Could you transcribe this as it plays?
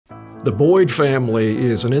The Boyd family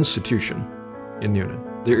is an institution in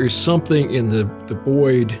Newnan. There is something in the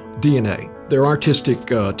Boyd DNA. Their artistic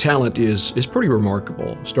talent is pretty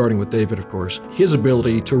remarkable, starting with David, of course. His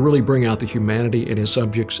ability to really bring out the humanity in his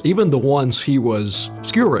subjects, even the ones he was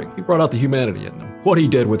skewering, he brought out the humanity in them. What he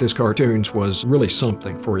did with his cartoons was really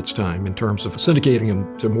something for its time in terms of syndicating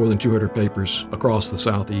them to more than 200 papers across the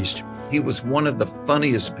Southeast. He was one of the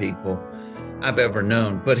funniest people I've ever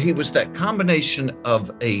known, but he was that combination of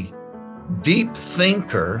a deep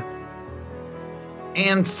thinker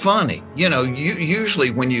and funny. You know, usually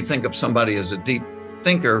when you think of somebody as a deep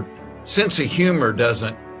thinker, sense of humor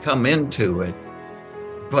doesn't come into it.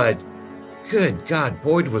 But good God,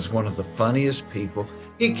 Boyd was one of the funniest people.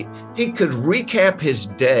 He could recap his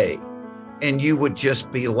day and you would just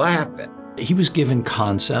be laughing. He was given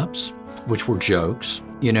concepts, which were jokes.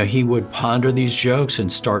 You know, he would ponder these jokes and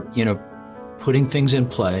start, putting things in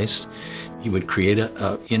place. He would create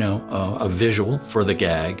a visual for the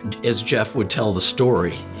gag. As Jeff would tell the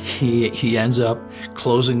story, he ends up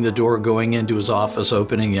closing the door, going into his office,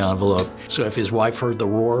 opening the envelope. So if his wife heard the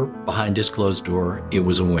roar behind his closed door, it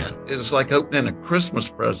was a win. It's like opening a Christmas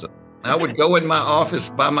present. I would go in my office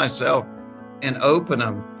by myself and open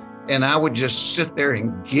them, and I would just sit there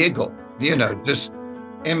and giggle,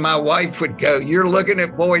 and my wife would go, "You're looking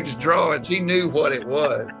at Boyd's drawing." She knew what it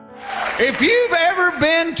was. If you've ever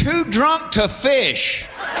been too drunk to fish,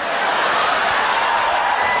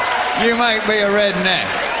 you might be a redneck.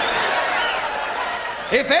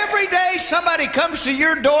 If every day somebody comes to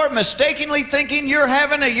your door mistakenly thinking you're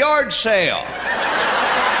having a yard sale,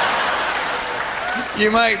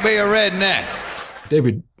 you might be a redneck.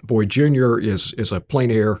 David Boyd Jr. is a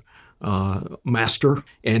plein air master,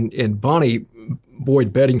 and Bonnie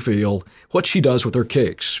Boyd Bedingfield, what she does with her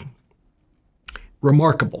cakes,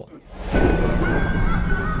 remarkable.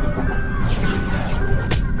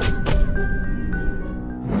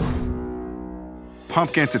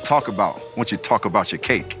 Pumpkin to talk about once you talk about your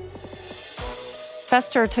cake.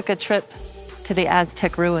 Fester took a trip to the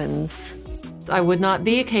Aztec ruins. I would not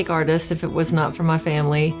be a cake artist if it was not for my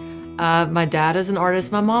family. My dad is an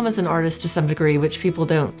artist. My mom is an artist to some degree, which people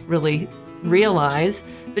don't really realize.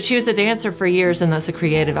 But she was a dancer for years, and that's a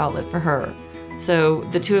creative outlet for her. So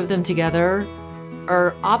the two of them together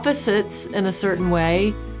are opposites in a certain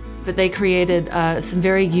way, but they created some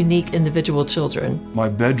very unique individual children. My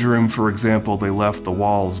bedroom, for example, they left the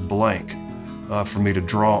walls blank for me to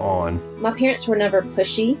draw on. My parents were never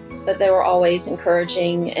pushy, but they were always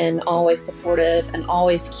encouraging and always supportive and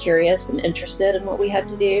always curious and interested in what we had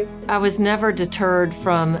to do. I was never deterred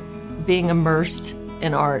from being immersed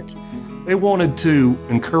in art. They wanted to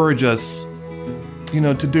encourage us,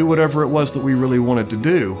 to do whatever it was that we really wanted to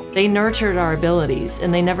do. They nurtured our abilities,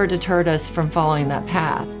 and they never deterred us from following that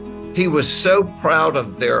path. He was so proud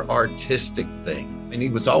of their artistic thing, and he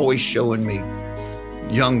was always showing me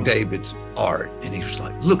young David's art, and he was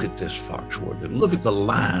like, "Look at this, Foxworthy, look at the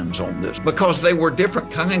lines on this," because they were different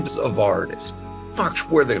kinds of artists.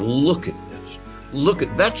 Foxworthy, look at this, look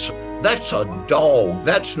at that's a dog,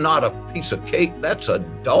 that's not a piece of cake, that's a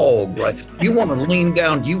dog, right? You want to lean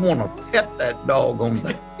down, you want to pet that dog on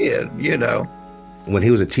the head, When he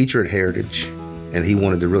was a teacher at Heritage and he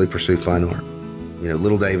wanted to really pursue fine art,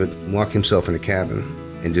 little David locked himself in a cabin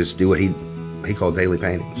and just do what he called daily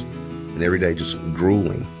paintings. And every day just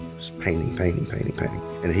grueling, just painting.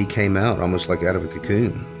 And he came out almost like out of a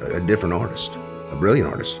cocoon, a different artist, a brilliant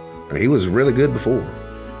artist. I mean, he was really good before,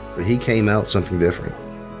 but he came out something different,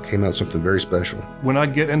 came out something very special. When I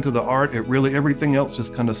get into the art, everything else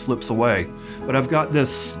just kind of slips away. But I've got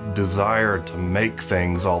this desire to make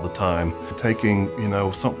things all the time. Taking,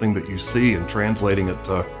 something that you see and translating it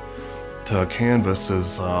to a canvas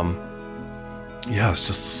is, it's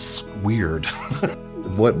just weird.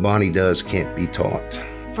 What Bonnie does can't be taught.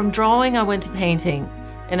 From drawing, I went to painting.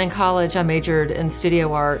 And in college, I majored in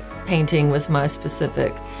studio art. Painting was my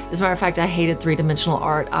specific. As a matter of fact, I hated three-dimensional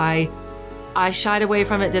art. I shied away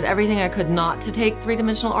from it, did everything I could not to take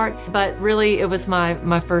three-dimensional art. But really, it was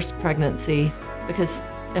my first pregnancy because,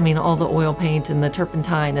 all the oil paint and the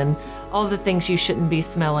turpentine and all the things you shouldn't be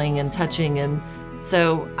smelling and touching. And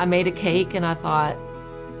so I made a cake and I thought,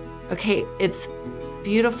 okay, it's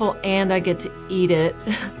beautiful and I get to eat it.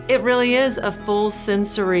 It really is a full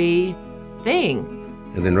sensory thing.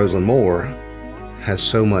 And then Rosalind Moore has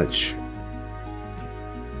so much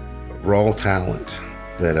raw talent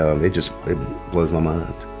that it blows my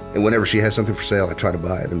mind. And whenever she has something for sale, I try to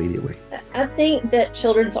buy it immediately. I think that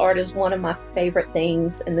children's art is one of my favorite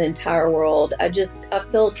things in the entire world. I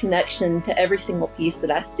feel a connection to every single piece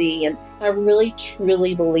that I see, and I really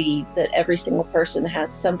truly believe that every single person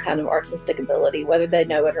has some kind of artistic ability, whether they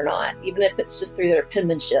know it or not, even if it's just through their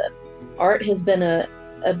penmanship. Art has been a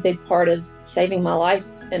big part of saving my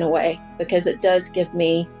life in a way, because it does give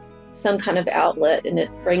me some kind of outlet and it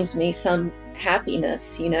brings me some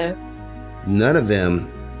happiness, you know? None of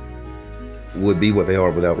them would be what they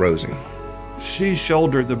are without Rosie. She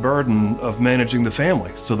shouldered the burden of managing the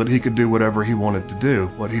family so that he could do whatever he wanted to do,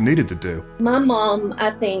 what he needed to do. My mom,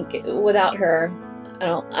 I think without her,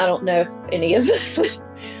 I don't know if any of us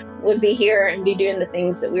would be here and be doing the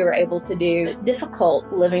things that we were able to do. It's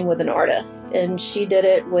difficult living with an artist, and she did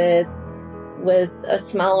it with a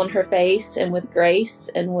smile on her face and with grace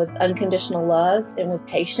and with unconditional love and with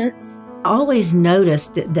patience. I always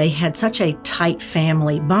noticed that they had such a tight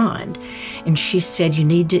family bond. And she said, "You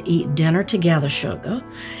need to eat dinner together, sugar."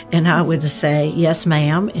 And I would say, "Yes,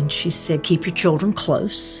 ma'am." And she said, "Keep your children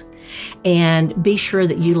close and be sure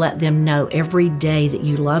that you let them know every day that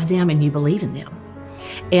you love them and you believe in them."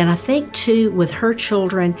 And I think, too, with her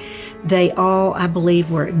children, they all, I believe,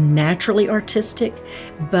 were naturally artistic,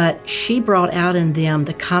 but she brought out in them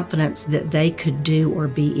the confidence that they could do or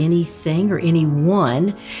be anything or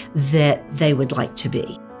anyone that they would like to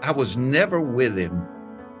be. I was never with him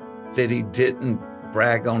that he didn't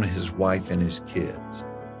brag on his wife and his kids.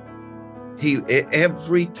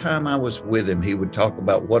 Every time I was with him, he would talk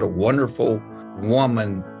about what a wonderful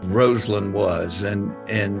woman Rosalind was. And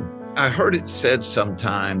I heard it said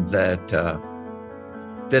sometime that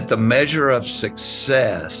the measure of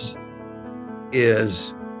success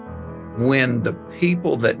is when the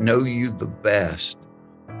people that know you the best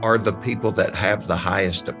are the people that have the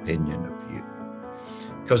highest opinion of you.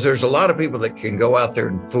 Because there's a lot of people that can go out there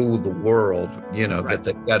and fool the world, you know, right, that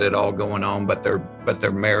they've got it all going on, but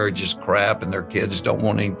their marriage is crap and their kids don't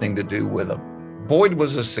want anything to do with them. Boyd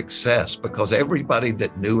was a success because everybody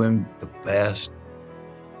that knew him the best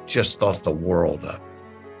just thought the world of him.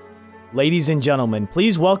 Ladies and gentlemen,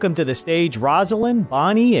 please welcome to the stage Rosalind,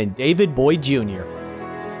 Bonnie, and David Boyd Jr.